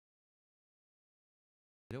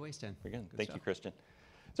Thanks, Dan. Again, Good thank stuff. you, Christian.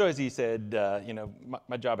 So as he said,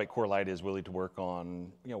 my job at Corelight is really to work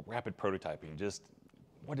on, rapid prototyping, just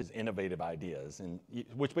what is innovative ideas, and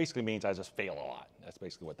which basically means I just fail a lot. That's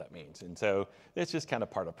basically what that means. And so it's just kind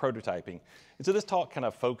of part of prototyping. And so this talk kind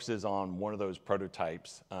of focuses on one of those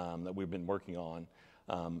prototypes that we've been working on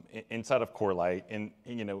inside of Corelight, and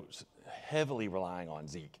heavily relying on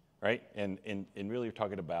Zeek, right? And really you're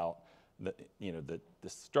talking about the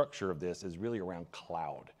structure of this is really around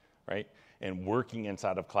cloud, right? And working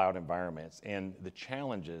inside of cloud environments and the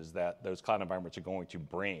challenges that those cloud environments are going to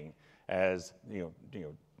bring as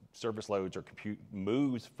service loads or compute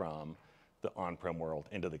moves from the on-prem world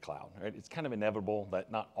into the cloud, right? It's kind of inevitable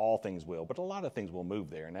that not all things will, but a lot of things will move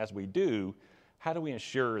there. And as we do, how do we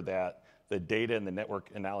ensure that the data and the network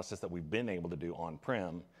analysis that we've been able to do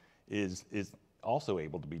on-prem is also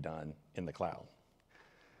able to be done in the cloud?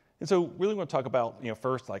 And so really want to talk about,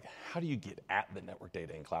 first, like, how do you get at the network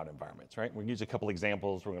data in cloud environments, right? We're going to use a couple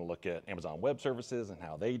examples. We're going to look at Amazon Web Services and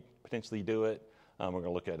how they potentially do it. We're going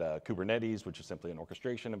to look at Kubernetes, which is simply an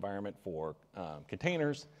orchestration environment for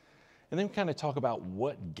containers. And then kind of talk about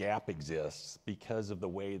what gap exists because of the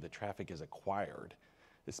way the traffic is acquired,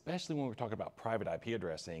 especially when we're talking about private IP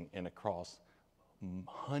addressing and across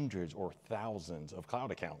hundreds or thousands of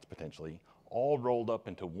cloud accounts potentially, all rolled up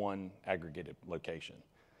into one aggregated location.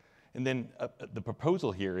 And then the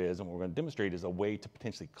proposal here is, and what we're going to demonstrate, is a way to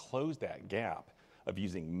potentially close that gap of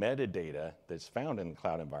using metadata that's found in the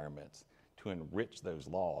cloud environments to enrich those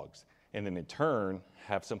logs, and then in turn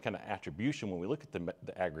have some kind of attribution when we look at the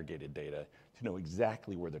aggregated data to know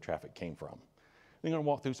exactly where the traffic came from. I'm going to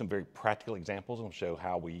walk through some very practical examples and show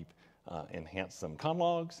how we've enhanced some con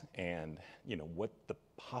logs and what the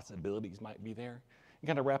possibilities might be there, and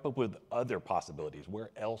kind of wrap up with other possibilities. Where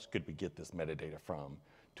else could we get this metadata from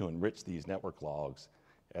to enrich these network logs?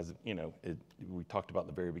 As we talked about in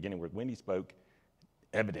the very beginning where Wendy spoke,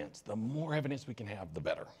 evidence. The more evidence we can have, the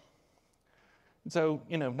better. And so,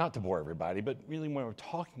 not to bore everybody, but really when we're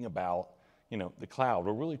talking about, the cloud,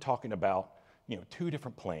 we're really talking about, two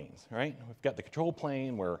different planes, right? We've got the control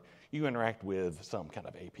plane where you interact with some kind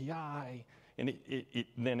of API, and it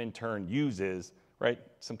then in turn uses, right,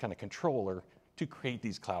 some kind of controller to create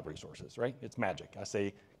these cloud resources, right? It's magic. I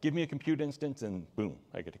say, give me a compute instance, and boom,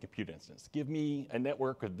 I get a compute instance. Give me a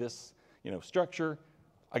network of this, structure,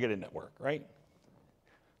 I get a network, right?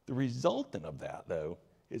 The resultant of that, though,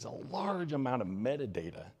 is a large amount of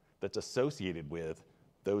metadata that's associated with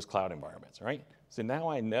those cloud environments, right? So now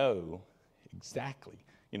I know exactly,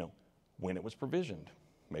 when it was provisioned,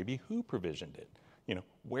 maybe who provisioned it,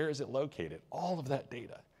 where is it located, all of that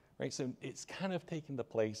data, right? So it's kind of taking the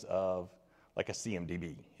place of like a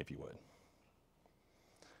CMDB, if you would.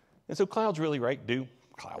 And so clouds really, right, do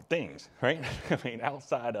cloud things, right? I mean,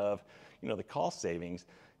 outside of, the cost savings,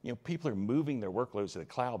 people are moving their workloads to the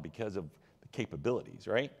cloud because of the capabilities,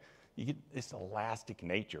 right? You get this elastic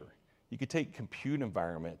nature. You could take compute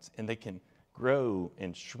environments and they can grow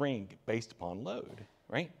and shrink based upon load,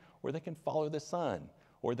 right? Or they can follow the sun,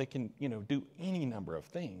 or they can, do any number of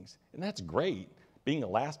things. And that's great. Being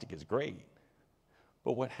elastic is great.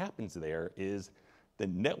 But what happens there is the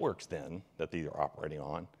networks then that they are operating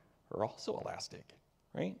on are also elastic,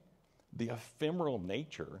 right? The ephemeral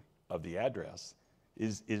nature of the address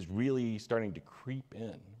is really starting to creep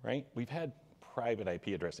in, right? We've had private IP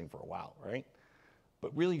addressing for a while, right?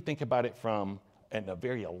 But really think about it from a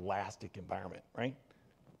very elastic environment, right?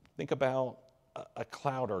 Think about a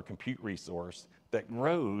cloud or a compute resource that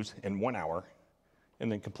grows in 1 hour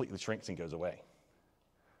and then completely shrinks and goes away.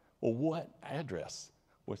 Well, what address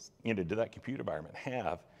did that compute environment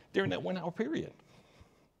have during that 1 hour period?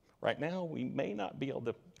 Right now, we may not be able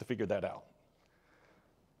to figure that out.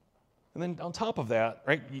 And then on top of that,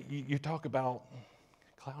 right, you talk about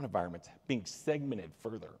cloud environments being segmented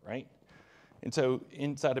further, right? And so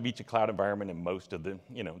inside of each cloud environment and most of the,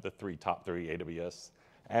 the top three, AWS,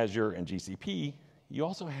 Azure, and GCP, you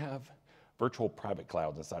also have virtual private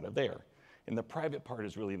clouds inside of there. And the private part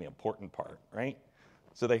is really the important part, right?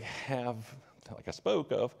 So they have, like I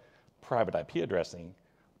spoke of, private IP addressing,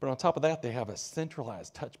 but on top of that, they have a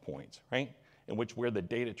centralized touch points, right? In which where the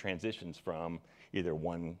data transitions from either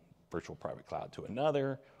one virtual private cloud to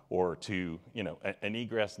another, or to an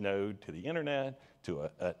egress node to the internet, to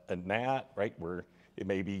a NAT, right, where it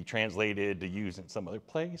may be translated to use in some other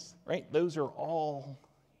place, right? Those are all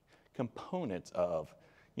components of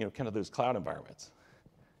kind of those cloud environments.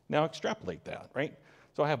 Now extrapolate that, right?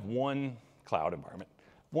 So I have one cloud environment,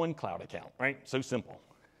 one cloud account, right? So simple.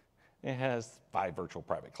 It has 5 virtual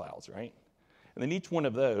private clouds, right? And then each one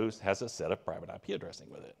of those has a set of private IP addressing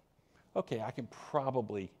with it. Okay, I can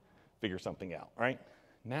probably figure something out, right?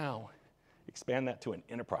 Now, expand that to an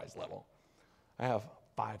enterprise level. I have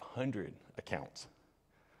 500 accounts,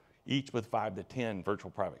 each with 5 to 10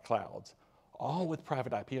 virtual private clouds, all with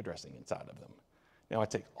private IP addressing inside of them. Now I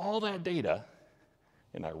take all that data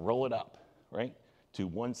and I roll it up, right, to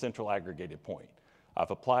one central aggregated point.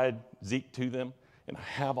 I've applied Zeek to them and I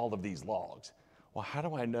have all of these logs. Well, how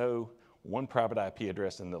do I know one private IP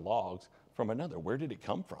address in the logs from another? Where did it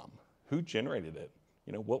come from? Who generated it?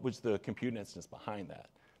 You know, what was the compute instance behind that?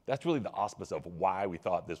 That's really the auspice of why we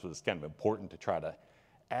thought this was kind of important to try to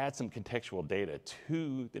add some contextual data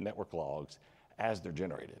to the network logs as they're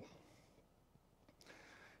generated.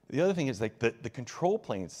 The other thing is like the control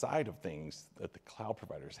plane side of things that the cloud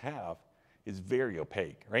providers have is very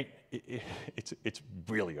opaque, right? It's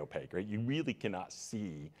really opaque, right? You really cannot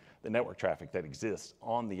see the network traffic that exists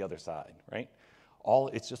on the other side, right?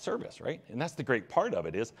 It's just service, right? And that's the great part of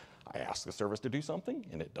it is I ask the service to do something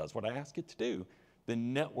and it does what I ask it to do. The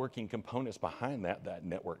networking components behind that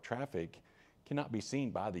network traffic cannot be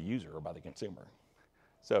seen by the user or by the consumer.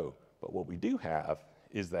 So, but what we do have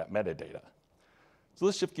is that metadata. So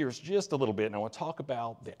let's shift gears just a little bit and I want to talk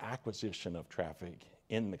about the acquisition of traffic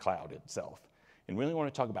in the cloud itself. And really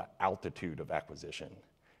want to talk about altitude of acquisition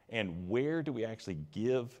and where do we actually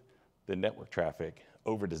give the network traffic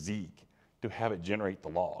over to Zeek to have it generate the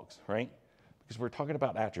logs, right? Because we're talking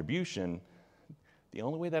about attribution. The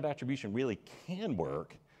only way that attribution really can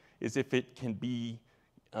work is if it can be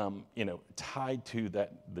tied to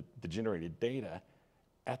the generated data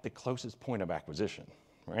at the closest point of acquisition,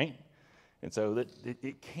 right? And so that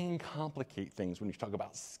it can complicate things when you talk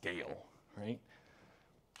about scale, right?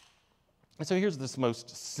 And so here's this most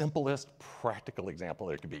simplest practical example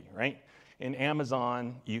there could be, right? In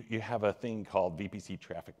Amazon, you have a thing called VPC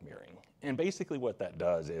traffic mirroring. And basically what that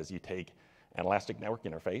does is you take an elastic network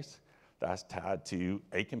interface that's tied to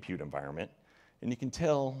a compute environment, and you can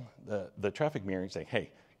tell the traffic mirroring, say,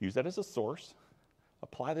 hey, use that as a source,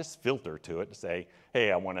 apply this filter to it to say,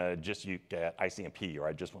 hey, I want to just look at ICMP or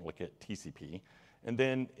I just want to look at TCP, and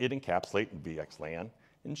then it encapsulates in VXLAN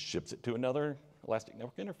and ships it to another elastic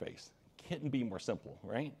network interface. Couldn't be more simple,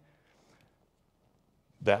 right?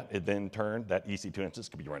 That it then turned, that EC2 instance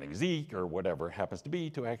could be running Zeek or whatever it happens to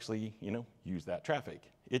be to actually, use that traffic.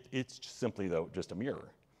 It's simply though just a mirror.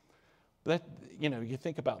 But you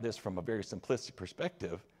think about this from a very simplistic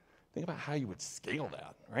perspective, think about how you would scale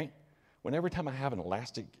that, right? When every time I have an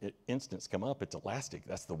elastic instance come up, it's elastic,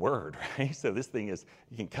 that's the word, right? So this thing is,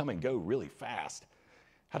 you can come and go really fast.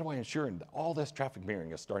 How do I ensure that all this traffic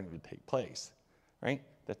mirroring is starting to take place, right?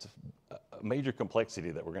 That's a major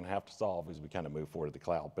complexity that we're going to have to solve as we kind of move forward to the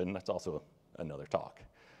cloud, but that's also another talk.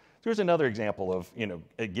 So here's another example of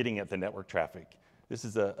getting at the network traffic. This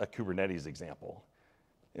is a Kubernetes example.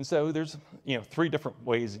 And so there's 3 different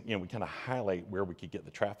ways we kind of highlight where we could get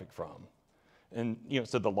the traffic from. And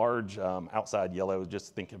so the large outside yellow,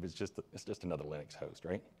 just think of it as it's just another Linux host,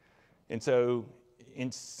 right? And so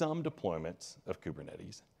in some deployments of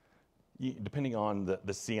Kubernetes, depending on the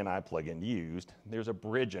CNI plugin used, there's a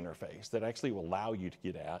bridge interface that actually will allow you to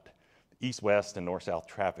get at east-west and north-south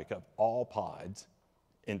traffic of all pods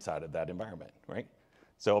inside of that environment, right?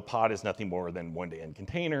 So a pod is nothing more than one-to-end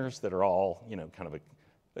containers that are all, kind of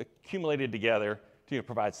accumulated together to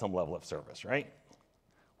provide some level of service, right?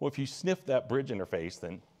 Well, if you sniff that bridge interface,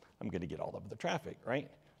 then I'm going to get all of the traffic, right?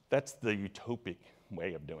 That's the utopic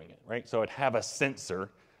way of doing it, right? So I'd have a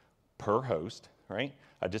sensor per host, right?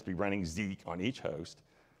 I'd just be running Zeek on each host.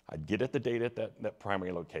 I'd get at the data at that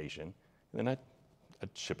primary location, and then I'd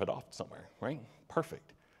ship it off somewhere, right?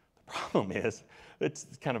 Perfect. The problem is, it's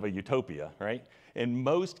kind of a utopia, right? In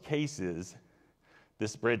most cases,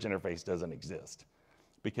 this bridge interface doesn't exist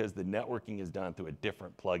because the networking is done through a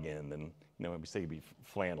different plugin than, maybe say be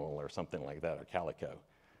Flannel or something like that, or Calico.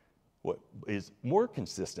 What is more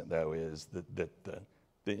consistent, though, is that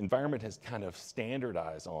the environment has kind of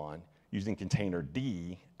standardized on using container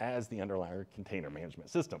D as the underlying container management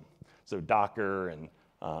system. So Docker and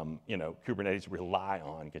Kubernetes rely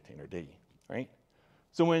on container D, right?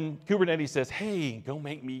 So when Kubernetes says, hey, go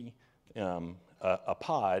make me a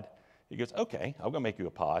pod, it goes, okay, I'll go make you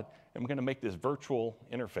a pod, and we're gonna make this virtual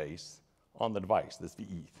interface on the device, this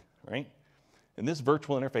VETH, right? And this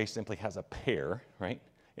virtual interface simply has a pair, right,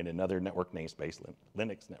 in another network namespace,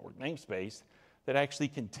 Linux network namespace, that actually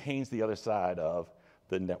contains the other side of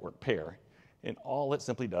the network pair. And all it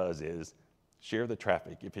simply does is share the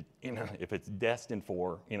traffic. If it's destined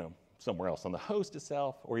for somewhere else on the host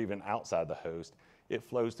itself or even outside the host, it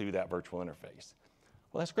flows through that virtual interface.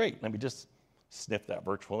 Well, that's great. Let me just sniff that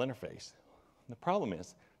virtual interface. The problem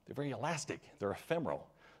is they're very elastic. They're ephemeral.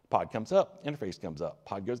 Pod comes up, interface comes up.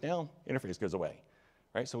 Pod goes down, interface goes away.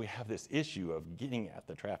 right? So we have this issue of getting at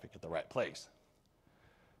the traffic at the right place.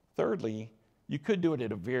 Thirdly, you could do it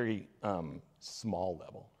at a very small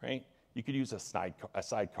level, right? You could use a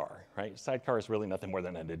sidecar, right? Sidecar is really nothing more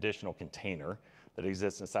than an additional container that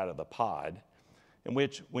exists inside of the pod, in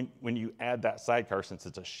which when you add that sidecar, since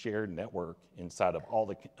it's a shared network inside of all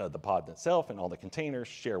the pod itself and all the containers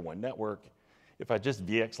share one network, if I just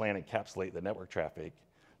VXLAN encapsulate the network traffic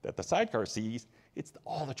that the sidecar sees, it's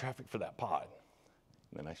all the traffic for that pod.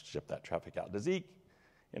 And then I ship that traffic out to Zeek,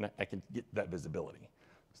 and I can get that visibility.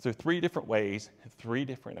 So 3 different ways, 3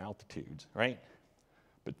 different altitudes, right?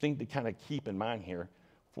 But thing to kind of keep in mind here,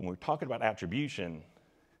 when we're talking about attribution,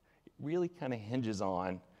 it really kind of hinges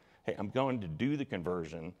on, hey, I'm going to do the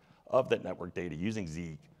conversion of that network data using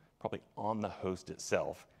Zeek, probably on the host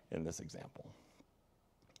itself in this example.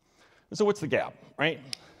 And so what's the gap, right?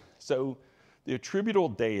 So the attributable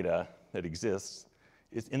data that exists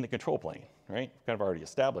is in the control plane, right? We've kind of already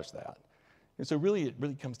established that. And so really, it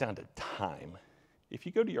really comes down to time. If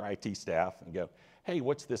you go to your IT staff and go, hey,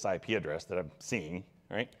 what's this IP address that I'm seeing,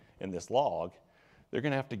 right, in this log, they're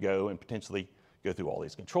going to have to go and potentially go through all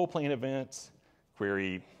these control plane events,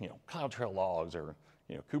 query, CloudTrail logs or,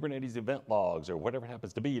 Kubernetes event logs or whatever it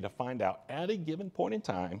happens to be to find out at a given point in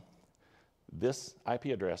time, this IP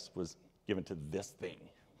address was given to this thing,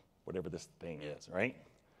 whatever this thing is, right?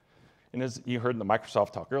 And as you heard in the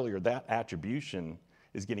Microsoft talk earlier, that attribution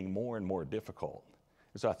is getting more and more difficult.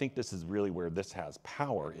 So I think this is really where this has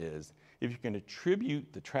power is if you can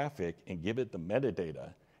attribute the traffic and give it the metadata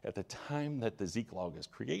at the time that the Zeek log is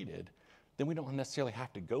created, then we don't necessarily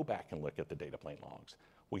have to go back and look at the data plane logs.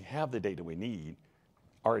 We have the data we need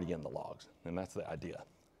already in the logs, and that's the idea.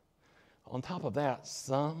 On top of that,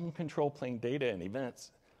 some control plane data and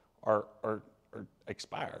events are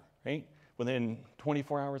expire, right? Within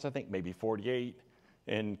 24 hours, I think, maybe 48,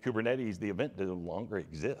 in Kubernetes, the event no longer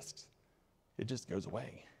exists. It just goes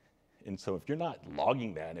away. And so if you're not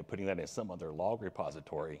logging that and putting that in some other log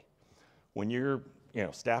repository, when your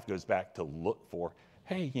staff goes back to look for,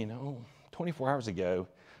 hey, 24 hours ago,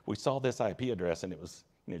 we saw this IP address and it was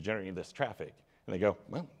generating this traffic. And they go,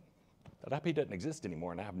 well, that IP doesn't exist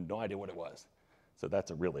anymore and I have no idea what it was. So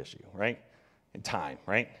that's a real issue, right? And time,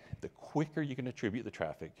 right? The quicker you can attribute the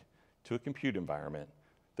traffic to a compute environment,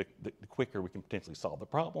 the quicker we can potentially solve the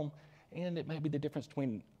problem. And it may be the difference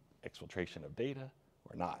between exfiltration of data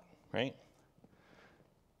or not, right?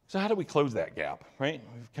 So how do we close that gap, right?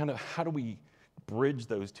 How do we bridge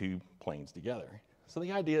those 2 planes together? So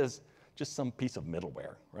the idea is just some piece of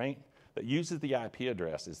middleware, right? That uses the IP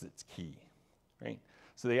address as its key, right?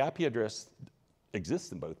 So the IP address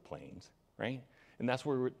exists in both planes, right? And that's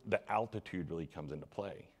where the altitude really comes into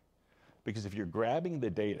play. Because if you're grabbing the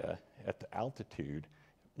data at the altitude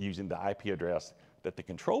using the IP address that the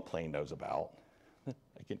control plane knows about,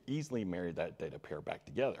 I can easily marry that data pair back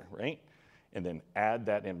together, right? And then add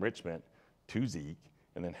that enrichment to Zeek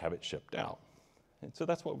and then have it shipped out. And so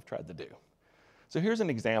that's what we've tried to do. So here's an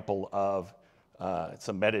example of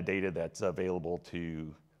some metadata that's available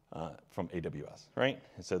from AWS, right?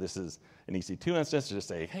 And so this is an EC2 instance to just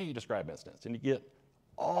say, hey, describe instance. And you get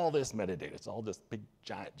all this metadata. It's all this big,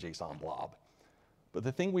 giant JSON blob. But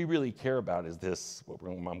the thing we really care about is this, what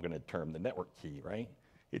I'm going to term the network key, right?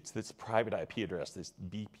 It's this private IP address, this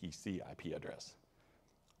VPC IP address.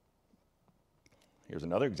 Here's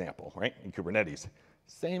another example, right? In Kubernetes,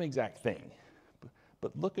 same exact thing.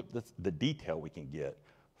 But look at the detail we can get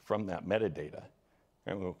from that metadata.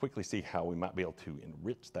 And we'll quickly see how we might be able to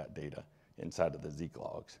enrich that data inside of the Zeek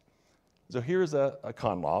logs. So here's a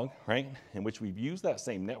con log, right? In which we've used that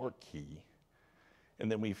same network key, and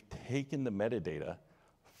then we've taken the metadata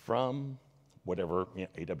from whatever,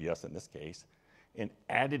 AWS in this case, and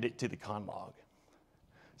added it to the con log.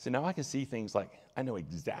 So now I can see things like, I know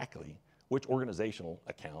exactly which organizational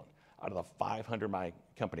account out of the 500 my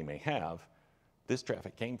company may have, this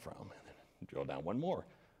traffic came from. And then drill down one more,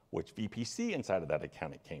 which VPC inside of that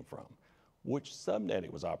account it came from, which subnet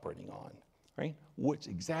it was operating on, right? Which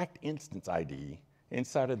exact instance ID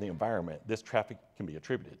inside of the environment this traffic can be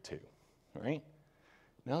attributed to, right?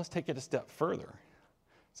 Now let's take it a step further.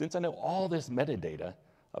 Since I know all this metadata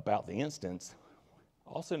about the instance,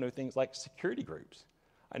 I also know things like security groups.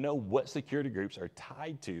 I know what security groups are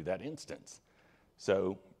tied to that instance.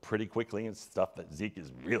 So pretty quickly, and stuff that Zeek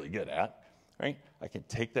is really good at, right? I can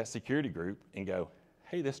take that security group and go,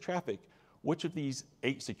 hey, this traffic, which of these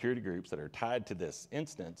 8 security groups that are tied to this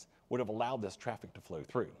instance would have allowed this traffic to flow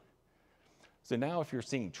through? So now if you're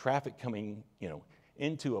seeing traffic coming,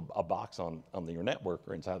 into a box on your network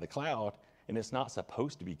or inside the cloud, and it's not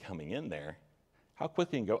supposed to be coming in there, how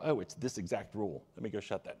quickly you can go, oh, it's this exact rule. Let me go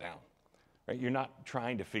shut that down, right? You're not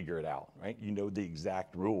trying to figure it out, right? You know the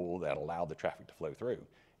exact rule that allowed the traffic to flow through,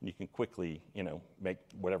 and you can quickly, make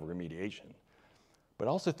whatever remediation. But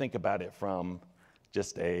also think about it from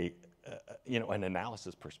just an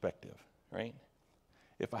analysis perspective, right?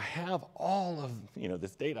 If I have all of,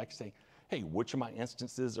 this data, I can say, hey, which of my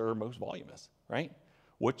instances are most voluminous, right?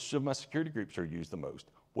 Which of my security groups are used the most?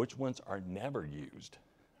 Which ones are never used,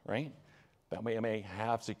 right? That way I may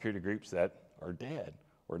have security groups that are dead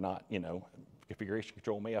or not, configuration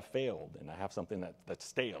control may have failed and I have something that's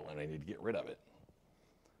stale and I need to get rid of it.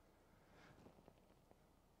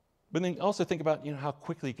 But then also think about, how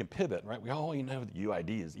quickly you can pivot, right? We all know that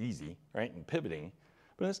UID is easy, right? And pivoting.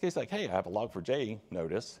 But in this case, like, hey, I have a log4j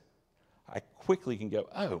notice. I quickly can go,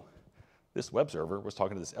 oh, this web server was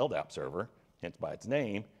talking to this LDAP server, hence by its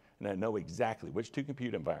name, and I know exactly which two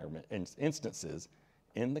compute environment instances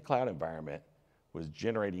in the cloud environment was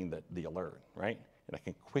generating the alert, right? And I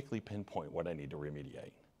can quickly pinpoint what I need to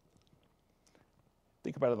remediate.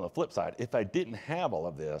 Think about it on the flip side. If I didn't have all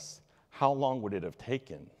of this, how long would it have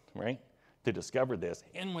taken, right, to discover this?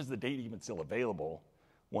 And was the data even still available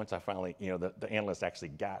once I finally, the analyst actually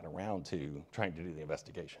got around to trying to do the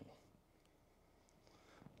investigation?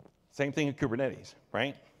 Same thing in Kubernetes,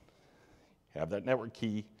 right? Have that network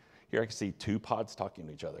key. Here I can see two pods talking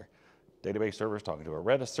to each other. Database servers talking to a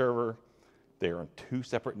Redis server. They're on two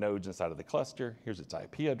separate nodes inside of the cluster. Here's its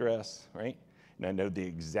IP address, right? And I know the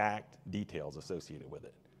exact details associated with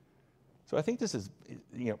it. So I think this is,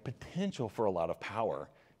 potential for a lot of power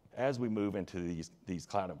as we move into these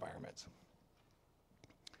cloud environments.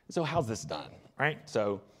 So how's this done, right?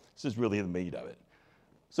 So this is really the meat of it.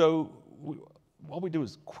 So what we do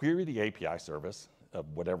is query the API service of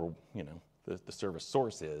whatever, the service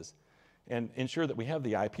source is, and ensure that we have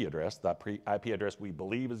the IP address, IP address we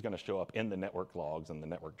believe is going to show up in the network logs and the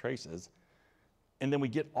network traces, and then we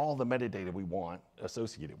get all the metadata we want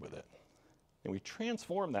associated with it. And we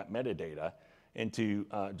transform that metadata into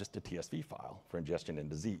just a TSV file for ingestion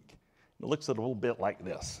into Zeek. It looks a little bit like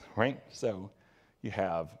this, right? So you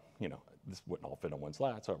have, this wouldn't all fit on one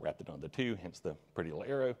slide, so I wrapped it onto two, hence the pretty little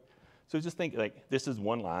arrow. So just think like this is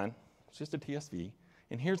one line, it's just a TSV,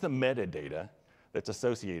 and here's the metadata that's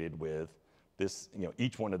associated with this,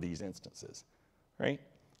 each one of these instances, right?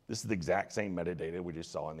 This is the exact same metadata we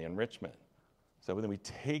just saw in the enrichment. So then we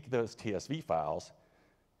take those TSV files,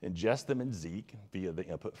 ingest them in Zeek via the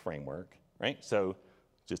input framework, right? So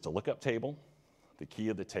just a lookup table. The key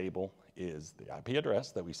of the table is the IP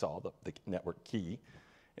address that we saw, the network key.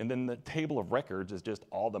 And then the table of records is just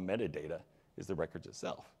all the metadata is the records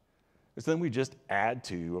itself. So then we just add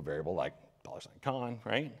to a variable like $con,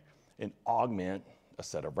 right? And augment a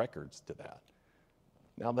set of records to that.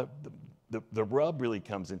 Now the rub really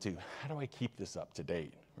comes into how do I keep this up to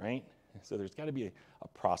date, right? So there's got to be a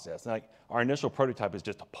process. Like our initial prototype is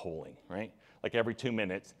just a polling, right? Like every 2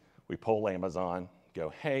 minutes, we poll Amazon,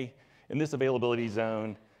 go, hey, in this availability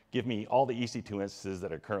zone, give me all the EC2 instances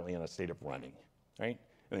that are currently in a state of running, right?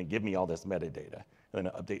 And then give me all this metadata. And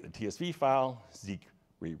then update the TSV file, Zeek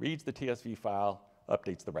rereads the TSV file,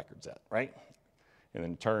 updates the record set, right? And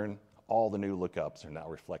in turn, all the new lookups are now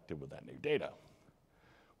reflected with that new data.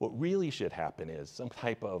 What really should happen is some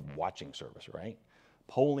type of watching service, right?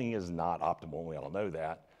 Polling is not optimal, we all know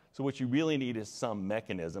that. So what you really need is some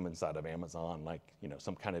mechanism inside of Amazon, like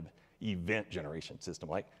some kind of event generation system,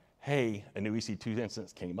 like, hey, a new EC2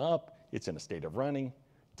 instance came up, it's in a state of running,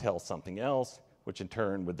 tell something else, which in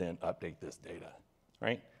turn would then update this data,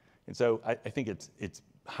 right? And so I think it's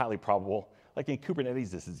highly probable. Like in Kubernetes,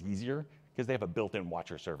 this is easier because they have a built-in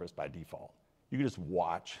watcher service by default. You can just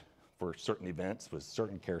watch for certain events with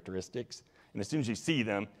certain characteristics, and as soon as you see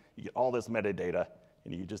them, you get all this metadata,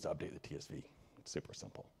 and you just update the TSV. It's super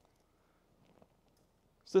simple.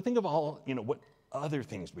 So think of all, what other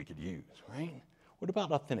things we could use, right? What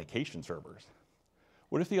about authentication servers?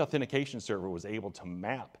 What if the authentication server was able to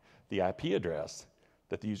map the IP address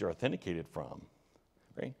that the user authenticated from,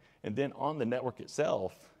 right? And then on the network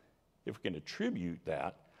itself, if we can attribute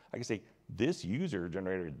that, I can say, this user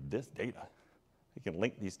generated this data. We can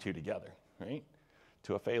link these two together, right?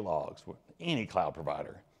 To FA logs, any cloud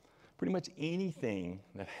provider. Pretty much anything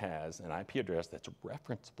that has an IP address that's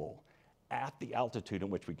referenceable at the altitude in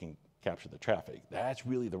which we can capture the traffic. That's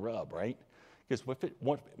really the rub, right? Because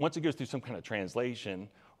once it goes through some kind of translation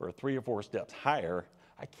or 3 or 4 steps higher,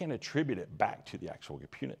 I can't attribute it back to the actual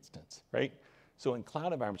compute instance, right? So in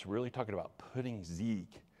cloud environments, we're really talking about putting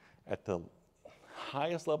Zeek at the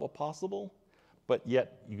highest level possible, but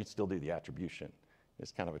yet you can still do the attribution.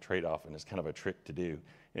 It's kind of a trade-off and it's kind of a trick to do.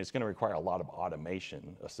 And it's going to require a lot of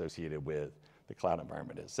automation associated with the cloud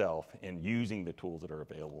environment itself and using the tools that are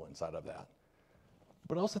available inside of that.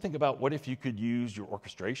 But also think about what if you could use your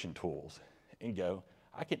orchestration tools and go,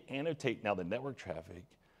 I can annotate now the network traffic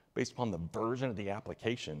based upon the version of the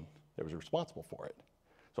application that was responsible for it.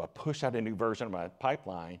 So I push out a new version of my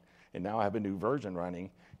pipeline, and now I have a new version running,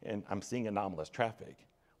 and I'm seeing anomalous traffic.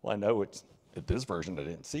 Well, I know it's at this version I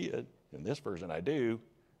didn't see it, in this version I do.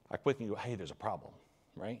 I quickly go, hey, there's a problem,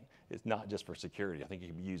 right? It's not just for security. I think it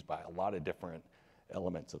can be used by a lot of different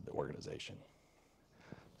elements of the organization.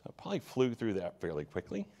 So I probably flew through that fairly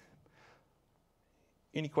quickly.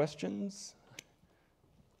 Any questions?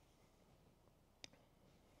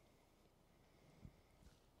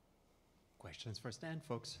 Questions for Stan,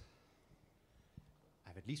 folks? I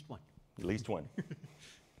have at least one. At least one.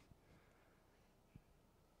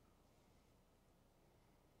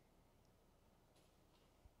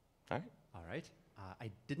 All right. All right. I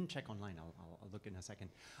didn't check online. I'll look in a second.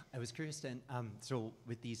 I was curious then, so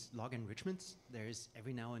with these log enrichments, there's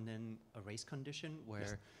every now and then a race condition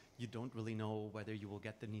where you don't really know whether you will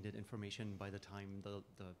get the needed information by the time the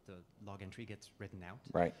log entry gets written out.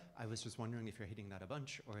 Right. I was just wondering if you're hitting that a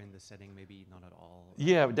bunch, or in the setting maybe not at all.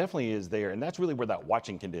 Yeah, it definitely is there. And that's really where that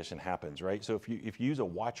watching condition happens, right? So if you use a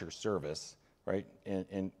watcher service, right,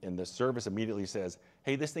 and the service immediately says,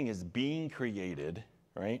 hey, this thing is being created,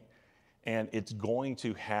 right? And it's going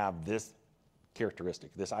to have this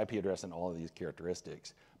characteristic, this IP address and all of these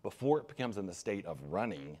characteristics. Before it becomes in the state of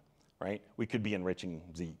running, right, we could be enriching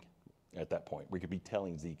Zeek at that point. We could be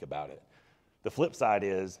telling Zeek about it. The flip side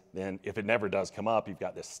is then if it never does come up, you've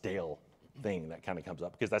got this stale thing that kind of comes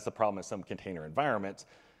up, because that's the problem with some container environments.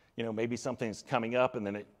 You know, maybe something's coming up and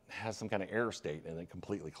then it has some kind of error state and then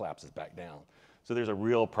completely collapses back down. So there's a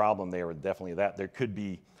real problem there with definitely that. There could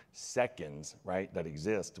be seconds, right, that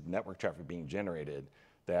exist, network traffic being generated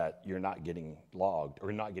that you're not getting logged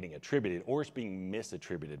or not getting attributed, or it's being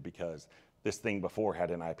misattributed because this thing before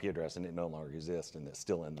had an IP address and it no longer exists and it's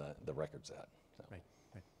still in the record set. So. Right.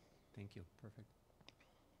 Thank you. Perfect.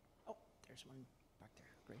 Oh, there's one back there.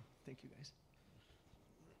 Great. Thank you, guys.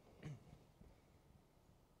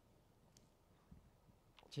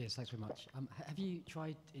 Cheers, thanks very much. Have you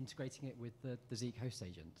tried integrating it with the Zeek host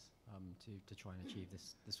agent to try and achieve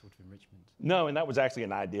this sort of enrichment? No, and that was actually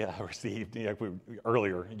an idea I received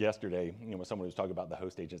earlier yesterday, when someone was talking about the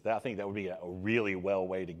host agents. I think that would be a really well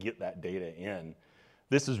way to get that data in.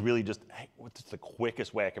 This is really just, hey, what's the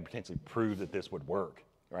quickest way I could potentially prove that this would work,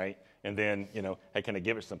 right? And then, hey, can I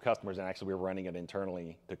give it to some customers? And actually, we're running it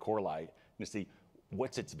internally to Corelight to see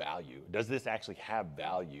what's its value. Does this actually have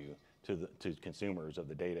value to consumers of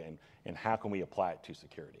the data, and how can we apply it to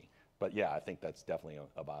security? But yeah, I think that's definitely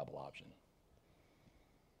a viable option.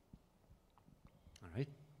 All right.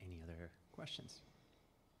 Any other questions?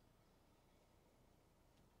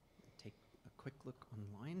 Take a quick look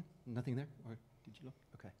online. Nothing there? Or did you look?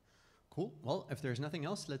 Okay. Cool. Well, if there's nothing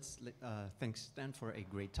else, let's thanks Stan for a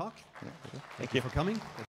great talk. Yeah, Thank you for coming.